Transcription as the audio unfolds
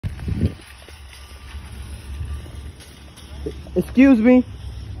Excuse me.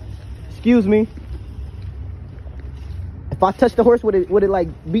 Excuse me. If I touch the horse, would it like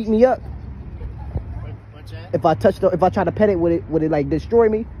beat me up? What's that? If I try to pet it, would it like destroy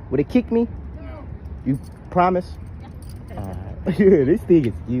me? Would it kick me? No. You promise? Yeah, this thing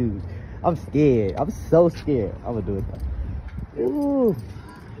is huge. I'm scared. I'm so scared. I'm gonna do it though. Ooh.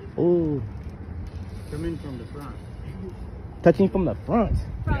 Ooh. Come in from the front. Touching from the front.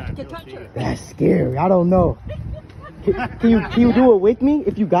 Yeah, Can touch her. That's scary. I don't know. Can you do it with me?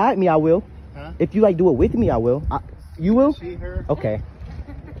 If you guide me, I will. Huh? If you like do it with me, I will. You will? See her? Okay.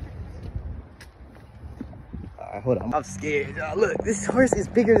 Alright, hold on. I'm scared. Y'all. Look, this horse is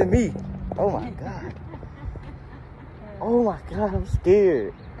bigger than me. Oh my god. Oh my god, I'm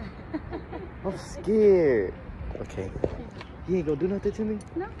scared. I'm scared. Okay. You ain't gonna do nothing to me?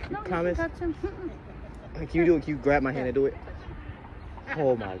 No, no, Promise? you can touch him. Can you do it? Can you grab my hand and do it?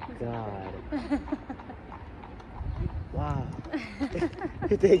 Oh my god. Wow.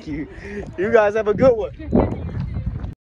 Thank you. You guys have a good one.